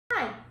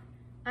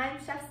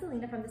I'm Chef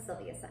Selina from the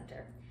Sylvia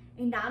Center,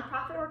 a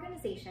nonprofit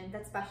organization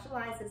that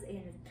specializes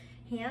in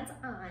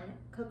hands-on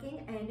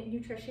cooking and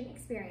nutrition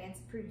experience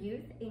for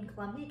youth in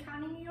Columbia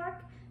County, New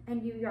York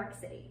and New York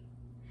City.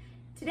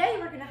 Today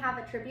we're going to have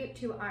a tribute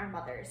to our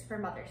mothers for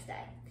Mother's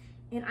Day,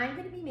 and I'm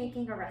going to be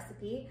making a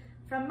recipe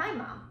from my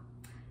mom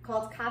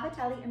called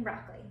Cavatelli and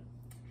broccoli.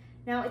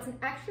 Now it's an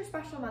extra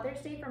special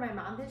Mother's Day for my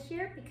mom this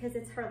year because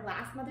it's her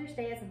last Mother's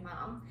Day as a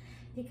mom,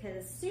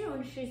 because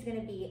soon she's going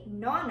to be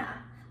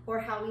nonna, or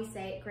how we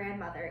say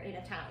grandmother in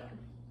Italian.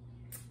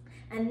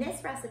 And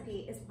this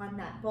recipe is one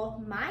that both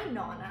my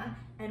nonna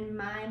and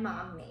my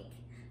mom make.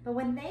 But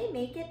when they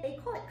make it, they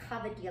call it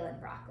cavatelli and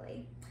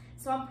broccoli.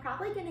 So I'm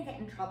probably gonna get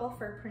in trouble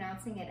for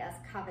pronouncing it as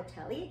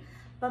cavatelli,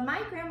 but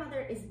my grandmother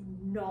is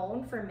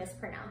known for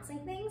mispronouncing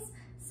things.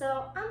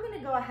 So I'm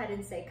gonna go ahead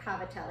and say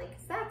cavatelli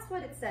because that's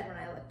what it said when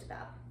I looked it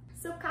up.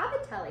 So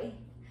cavatelli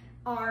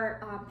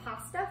are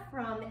pasta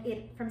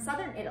from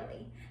southern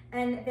Italy,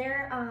 and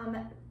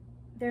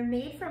they're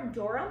made from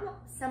durum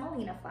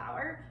semolina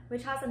flour,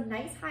 which has a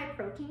nice high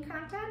protein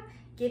content,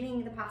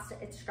 giving the pasta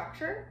its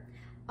structure.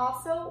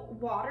 Also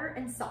water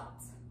and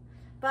salt.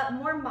 But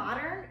more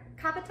modern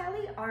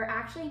cavatelli are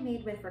actually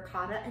made with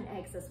ricotta and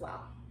eggs as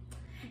well.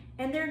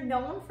 And they're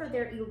known for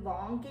their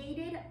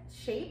elongated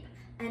shape,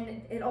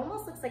 and it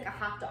almost looks like a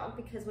hot dog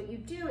because what you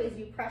do is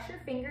you press your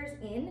fingers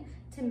in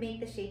to make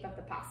the shape of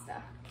the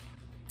pasta.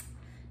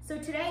 So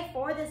today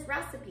for this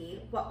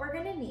recipe, what we're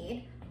gonna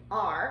need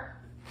are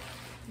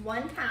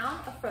 1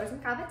 pound of frozen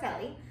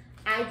cavatelli.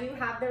 I do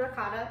have the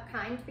ricotta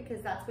kind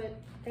because that's what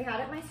they had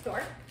at my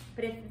store,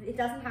 but if it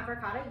doesn't have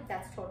ricotta,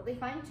 that's totally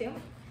fine too.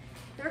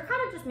 The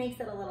ricotta just makes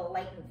it a little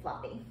light and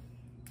fluffy.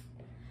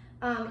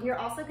 You're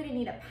also gonna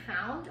need 1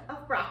 pound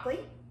of broccoli,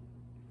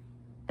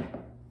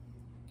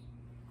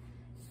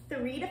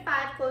 3 to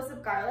 5 cloves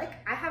of garlic.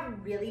 I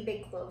have really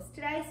big cloves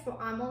today, so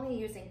I'm only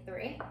using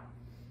 3.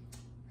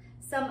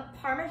 Some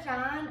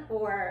Parmesan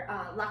or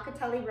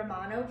Locatelli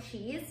Romano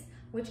cheese,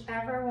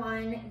 whichever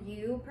one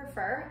you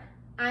prefer.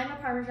 I'm a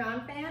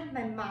Parmesan fan.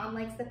 My mom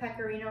likes the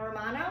Pecorino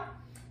Romano,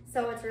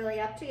 so it's really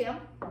up to you.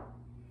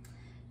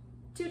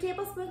 2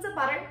 tablespoons of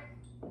butter,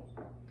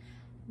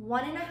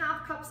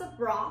 1.5 cups of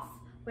broth,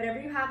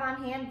 whatever you have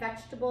on hand,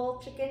 vegetable,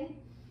 chicken,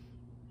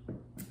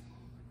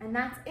 and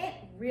that's it,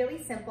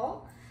 really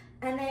simple.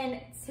 And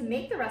then to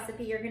make the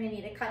recipe, you're gonna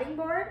need a cutting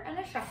board and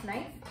a chef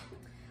knife,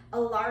 a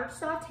large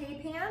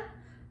saute pan,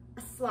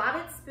 a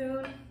slotted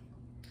spoon,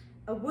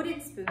 a wooden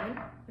spoon,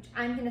 which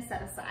I'm gonna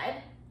set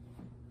aside,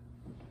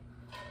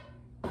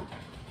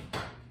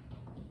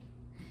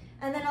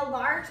 and then a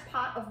large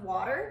pot of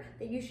water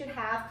that you should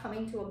have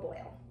coming to a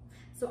boil.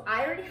 So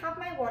I already have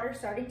my water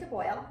starting to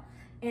boil,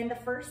 and the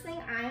first thing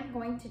I'm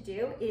going to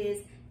do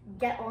is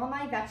get all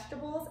my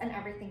vegetables and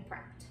everything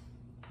prepped.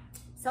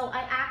 So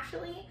I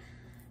actually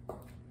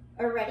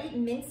already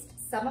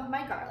minced some of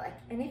my garlic,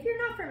 and if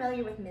you're not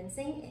familiar with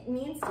mincing, it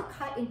means to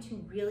cut into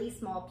really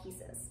small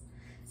pieces.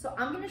 So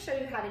I'm gonna show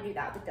you how to do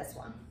that with this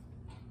one.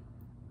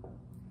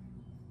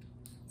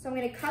 So I'm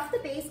gonna cut the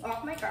base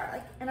off my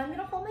garlic, and I'm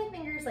gonna hold my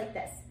fingers like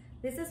this.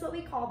 This is what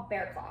we call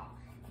bear claw.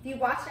 If you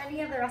watched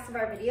any of the rest of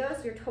our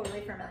videos, you're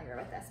totally familiar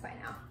with this by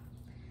now.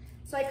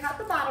 So I cut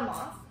the bottom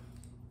off,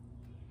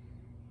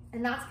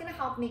 and that's gonna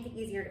help make it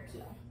easier to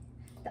peel.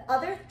 The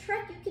other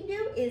trick you can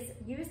do is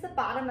use the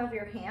bottom of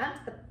your hand,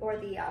 or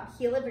the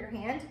heel of your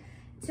hand,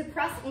 to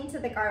press into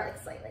the garlic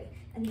slightly.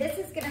 And this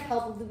is gonna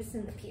help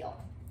loosen the peel.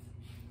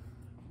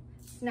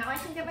 So now I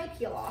can get my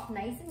peel off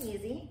nice and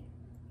easy.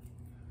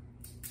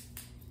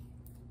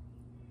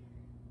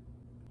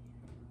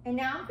 And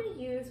now I'm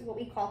gonna use what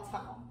we call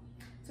tunnel.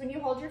 So when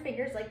you hold your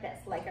fingers like this,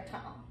 like a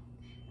tunnel.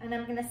 And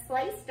I'm gonna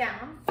slice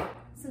down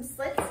some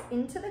slits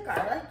into the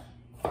garlic.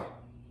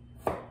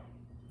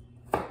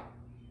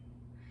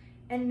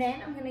 And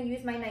then I'm gonna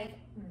use my knife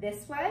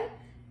this way,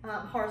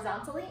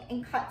 horizontally,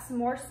 and cut some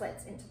more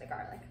slits into the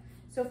garlic.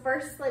 So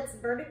first slits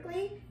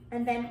vertically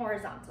and then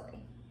horizontally.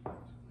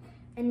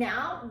 And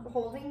now,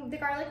 holding the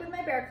garlic with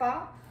my bear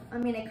claw,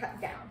 I'm gonna cut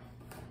down.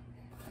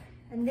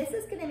 And this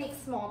is gonna make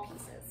small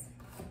pieces.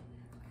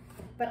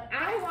 But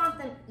I want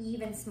them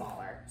even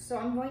smaller, so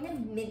I'm going to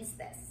mince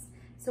this.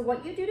 So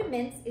what you do to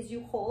mince is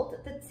you hold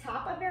the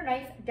top of your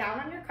knife down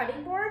on your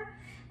cutting board,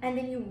 and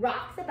then you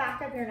rock the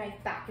back of your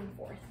knife back and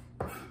forth.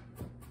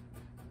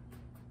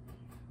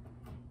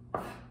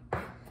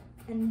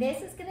 And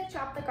this is gonna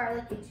chop the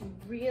garlic into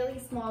really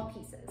small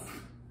pieces.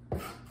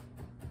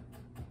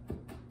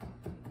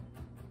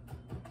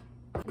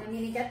 And I'm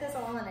gonna get this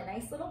all in a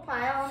nice little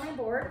pile on my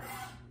board.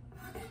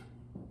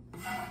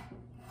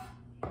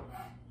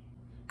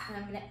 And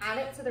I'm gonna add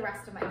it to the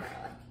rest of my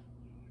garlic.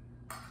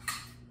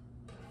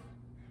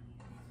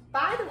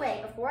 By the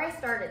way, before I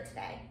started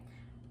today,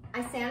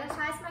 I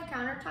sanitized my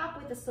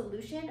countertop with a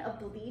solution of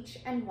bleach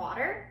and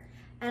water,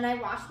 and I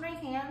washed my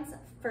hands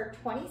for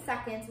 20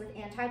 seconds with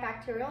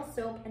antibacterial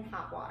soap and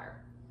hot water.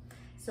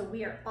 So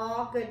we are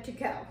all good to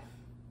go.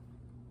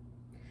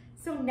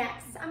 So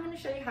next, I'm gonna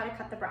show you how to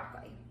cut the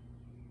broccoli.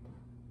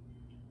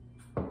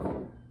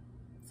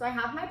 So I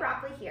have my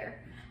broccoli here.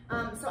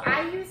 So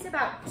I used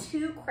about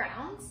 2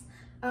 crowns,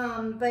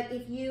 but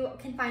if you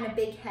can find a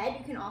big head,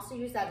 you can also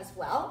use that as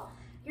well.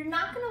 You're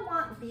not gonna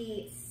want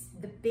the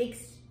big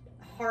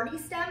hearty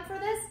stem for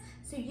this,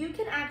 so you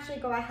can actually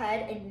go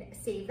ahead and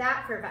save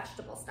that for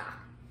vegetable stock,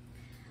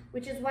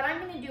 which is what I'm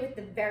gonna do with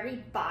the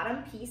very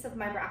bottom piece of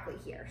my broccoli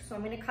here. So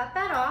I'm gonna cut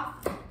that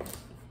off.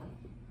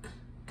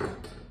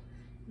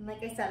 And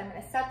like I said, I'm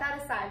gonna set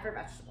that aside for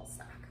vegetable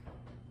stock.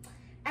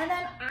 And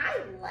then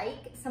I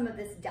like some of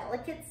this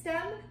delicate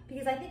stem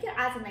because I think it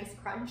adds a nice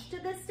crunch to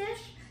this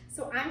dish.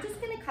 So I'm just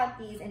gonna cut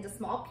these into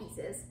small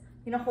pieces.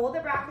 I'm gonna hold the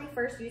broccoli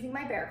first using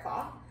my bear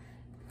claw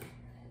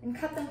and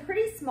cut them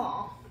pretty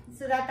small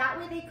so that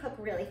way they cook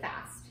really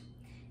fast.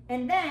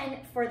 And then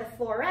for the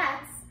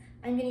florets,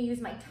 I'm gonna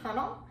use my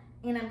tunnel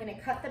and I'm gonna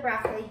cut the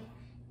broccoli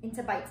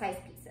into bite-sized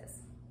pieces.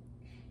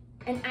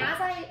 And as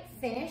I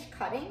finish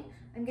cutting,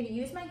 I'm gonna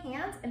use my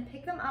hands and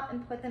pick them up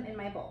and put them in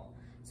my bowl.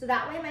 So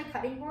that way my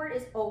cutting board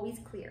is always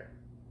clear.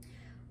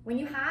 When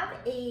you have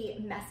a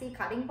messy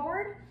cutting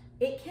board,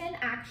 it can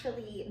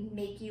actually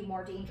make you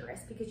more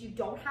dangerous because you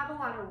don't have a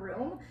lot of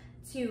room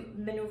to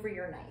maneuver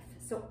your knife.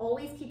 So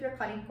always keep your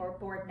cutting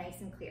board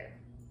nice and clear.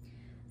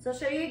 So I'll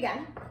show you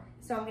again.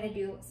 So I'm gonna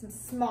do some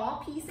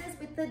small pieces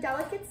with the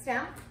delicate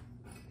stem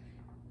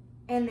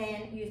and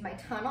then use my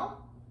tunnel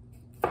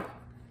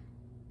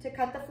to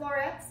cut the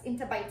florets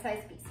into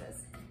bite-sized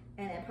pieces.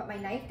 And then put my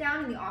knife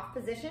down in the off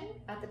position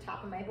at the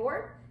top of my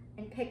board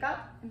and pick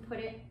up and put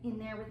it in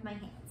there with my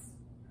hands.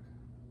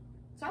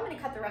 So I'm gonna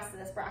cut the rest of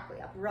this broccoli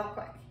up real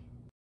quick.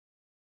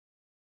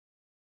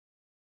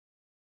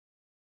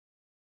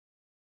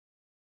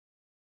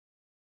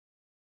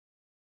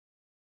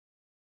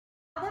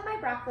 Now that my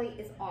broccoli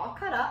is all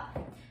cut up,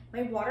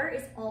 my water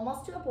is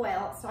almost to a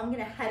boil, so I'm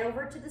gonna head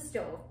over to the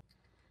stove.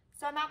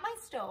 So I'm at my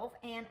stove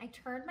and I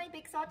turned my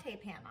big saute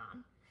pan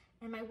on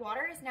and my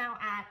water is now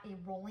at a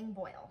rolling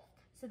boil.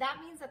 So that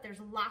means that there's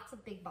lots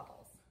of big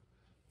bubbles.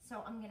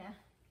 So I'm gonna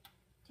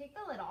take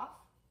the lid off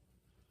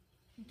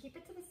and keep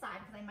it to the side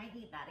because I might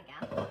need that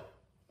again.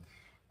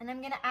 And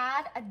I'm gonna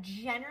add a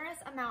generous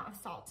amount of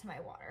salt to my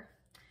water.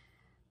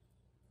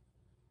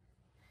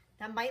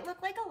 That might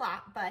look like a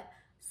lot, but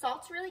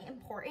salt's really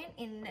important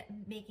in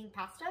making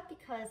pasta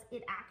because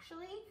it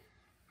actually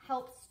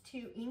helps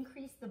to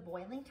increase the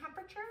boiling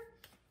temperature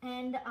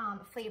and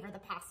flavor the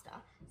pasta.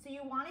 So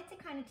you want it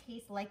to kind of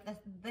taste like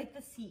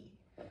the sea.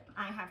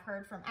 I have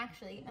heard from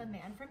actually a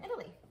man from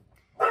Italy.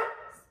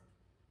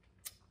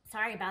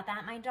 Sorry about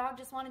that, my dog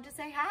just wanted to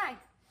say hi.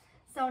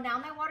 So now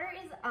my water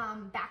is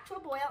back to a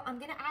boil. I'm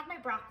gonna add my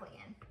broccoli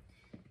in.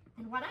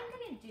 And what I'm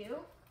gonna do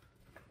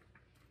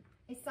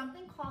is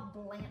something called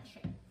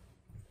blanching.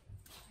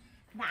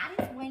 That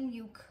is when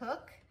you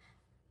cook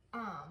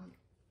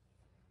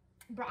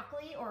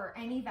broccoli or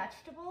any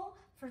vegetable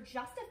for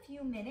just a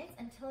few minutes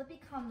until it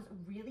becomes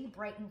really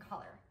bright in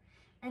color.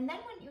 And then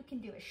what you can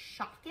do is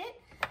shock it,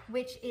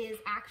 which is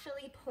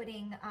actually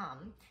putting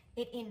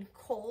it in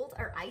cold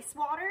or ice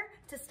water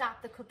to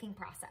stop the cooking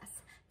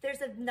process.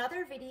 There's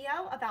another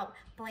video about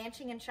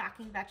blanching and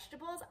shocking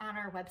vegetables on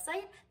our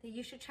website that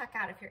you should check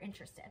out if you're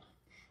interested.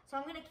 So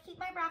I'm gonna keep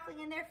my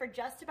broccoli in there for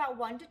just about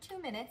 1 to 2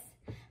 minutes.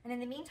 And in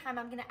the meantime,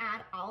 I'm gonna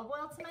add olive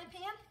oil to my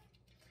pan.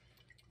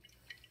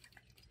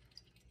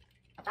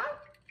 About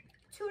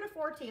 2 to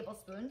 4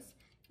 tablespoons.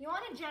 You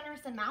want a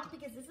generous amount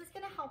because this is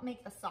gonna help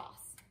make the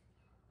sauce.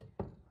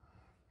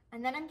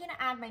 And then I'm gonna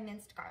add my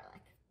minced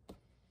garlic.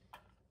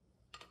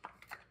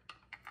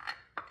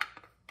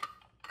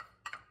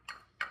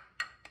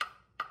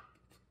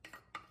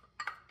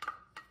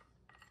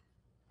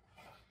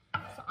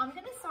 So I'm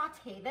gonna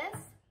saute this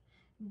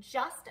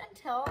just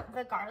until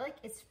the garlic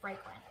is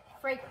fragrant.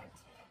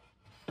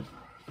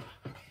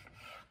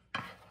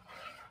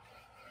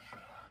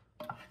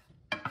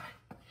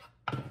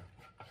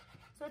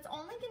 So it's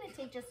only gonna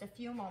take just a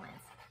few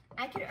moments.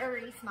 I could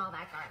already smell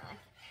that garlic.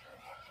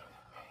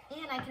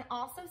 And I can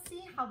also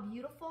see how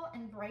beautiful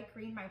and bright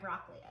green my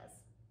broccoli is.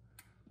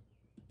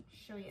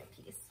 Show you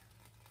a piece.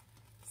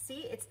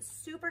 See, it's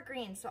super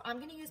green. So I'm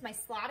gonna use my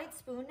slotted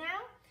spoon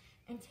now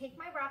and take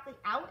my broccoli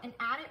out and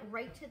add it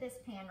right to this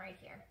pan right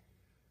here.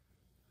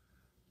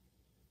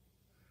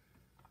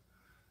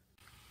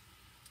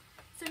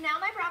 So now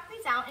my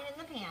broccoli's out and in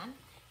the pan,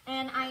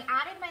 and I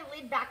added my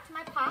lid back to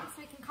my pot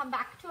so it can come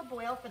back to a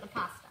boil for the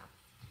pasta.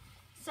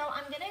 So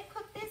I'm gonna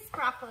cook this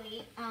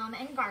broccoli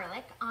and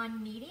garlic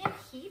on medium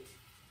heat,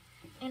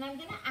 and I'm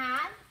gonna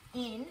add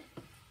in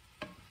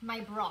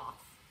my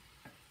broth.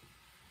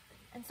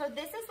 And so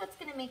this is what's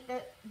gonna make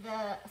the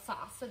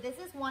sauce. So this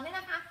is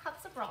 1.5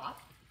 cups of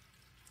broth.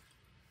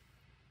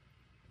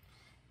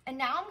 And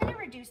now I'm gonna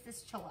reduce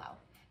this to low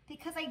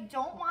because I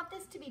don't want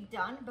this to be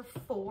done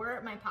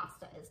before my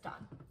pasta is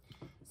done.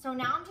 So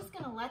now I'm just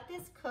gonna let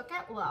this cook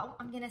at low.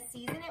 I'm gonna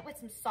season it with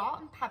some salt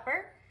and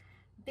pepper,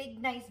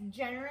 big, nice,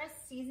 generous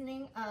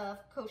seasoning of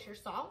kosher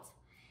salt,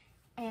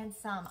 and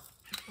some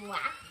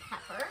black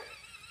pepper.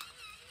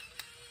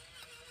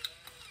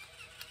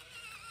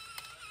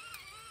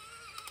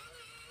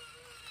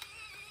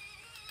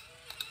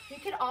 You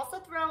could also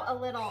throw a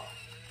little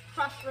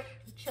crushed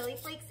chili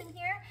flakes in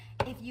here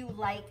if you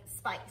like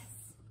spice.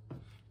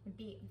 It'd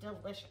be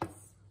delicious.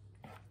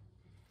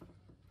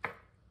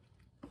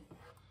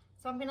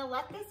 So I'm gonna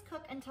let this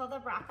cook until the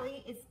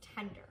broccoli is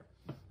tender.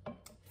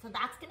 So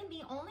that's gonna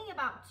be only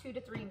about 2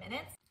 to 3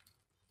 minutes.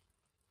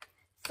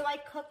 So I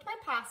cooked my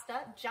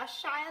pasta just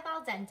shy of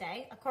al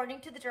dente, according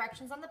to the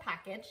directions on the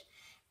package,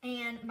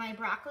 and my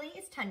broccoli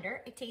is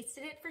tender. I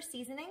tasted it for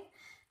seasoning,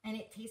 and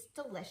it tastes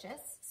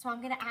delicious. So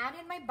I'm gonna add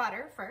in my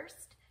butter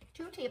first,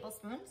 2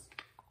 tablespoons,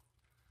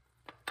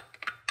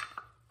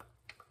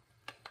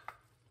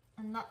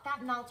 and let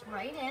that melt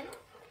right in.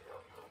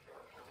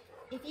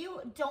 If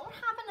you don't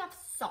have enough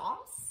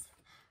sauce,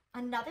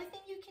 another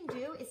thing you can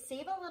do is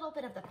save a little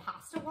bit of the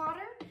pasta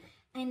water,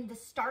 and the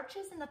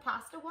starches in the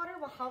pasta water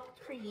will help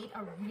create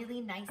a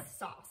really nice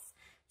sauce.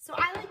 So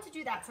I like to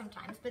do that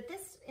sometimes, but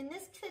in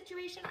this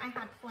situation, I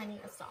had plenty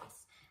of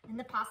sauce, and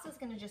the pasta is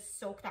gonna just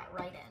soak that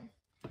right in.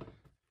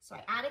 So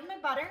I added my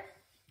butter,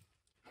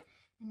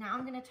 and now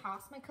I'm gonna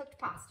toss my cooked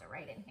pasta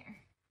right in here.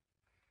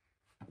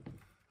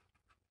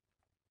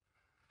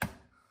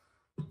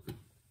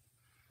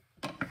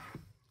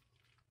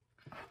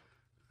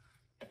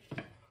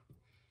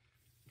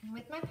 And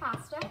with my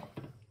pasta,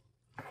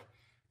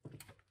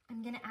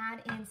 I'm gonna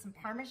add in some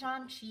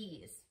Parmesan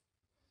cheese.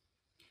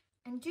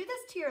 And do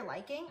this to your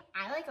liking.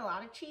 I like a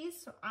lot of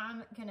cheese, so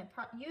I'm gonna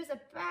use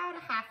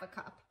about 1/2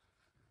 cup.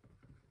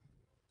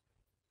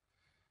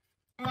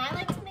 And I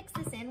like to mix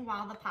this in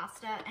while the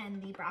pasta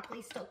and the broccoli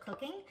is still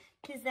cooking,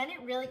 because then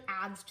it really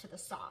adds to the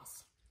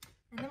sauce.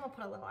 And then we'll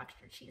put a little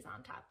extra cheese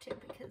on top too,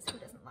 because who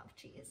doesn't love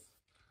cheese?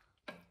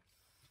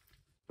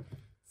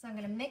 So I'm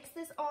gonna mix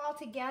this all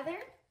together.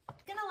 I'm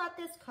gonna let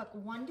this cook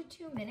 1 to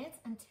 2 minutes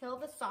until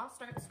the sauce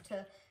starts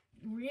to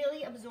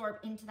really absorb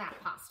into that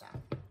pasta.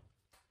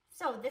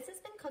 So this has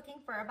been cooking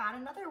for about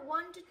another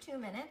 1 to 2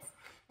 minutes,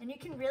 and you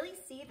can really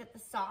see that the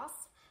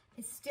sauce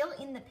is still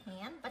in the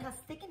pan, but has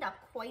thickened up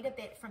quite a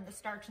bit from the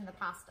starch in the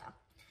pasta.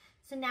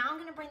 So now I'm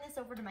gonna bring this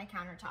over to my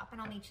countertop,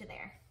 and I'll meet you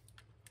there.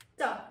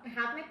 So I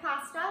have my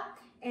pasta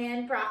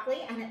and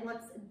broccoli, and it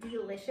looks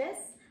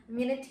delicious. I'm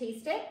gonna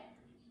taste it.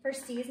 For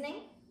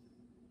seasoning,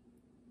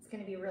 it's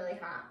gonna be really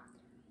hot.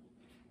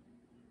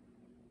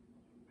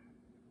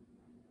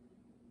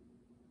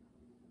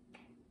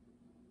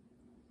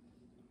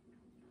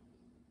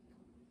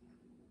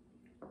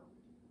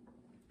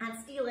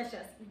 That's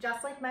delicious,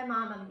 just like my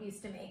mom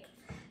used to make.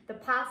 The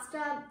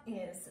pasta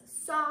is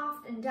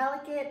soft and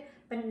delicate,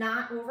 but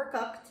not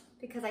overcooked,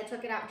 because I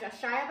took it out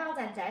just shy of al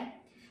dente.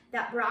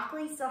 That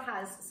broccoli still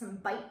has some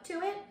bite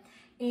to it,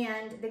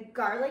 and the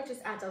garlic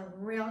just adds a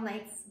real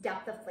nice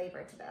depth of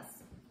flavor to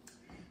this.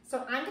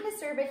 So I'm gonna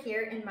serve it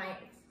here in my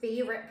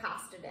favorite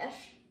pasta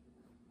dish.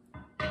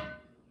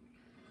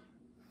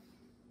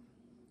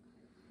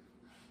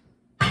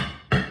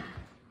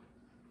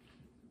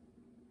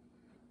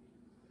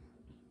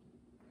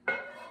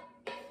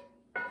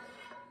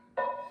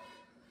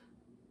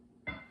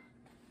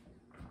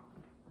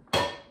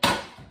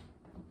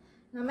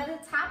 I'm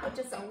gonna top with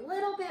just a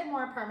little bit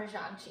more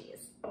Parmesan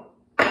cheese.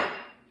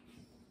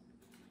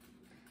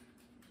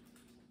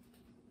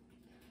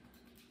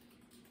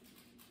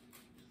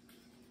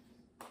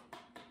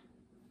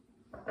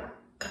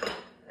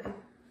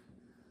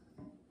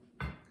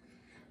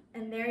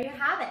 And there you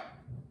have it,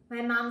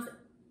 my mom's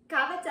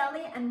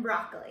cavatelli and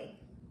broccoli.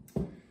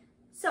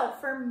 So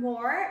for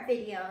more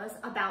videos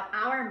about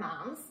our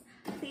moms,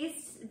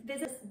 please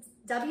visit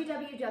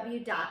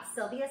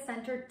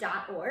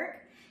www.sylviacenter.org.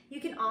 You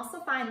can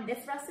also find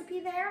this recipe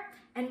there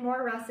and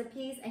more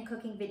recipes and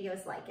cooking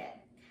videos like it.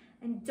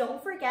 And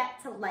don't forget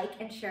to like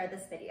and share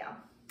this video.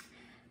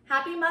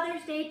 Happy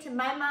Mother's Day to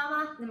my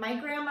mama, and my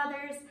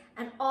grandmothers,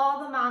 and all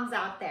the moms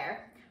out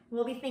there.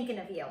 We'll be thinking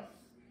of you.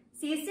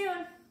 See you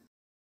soon.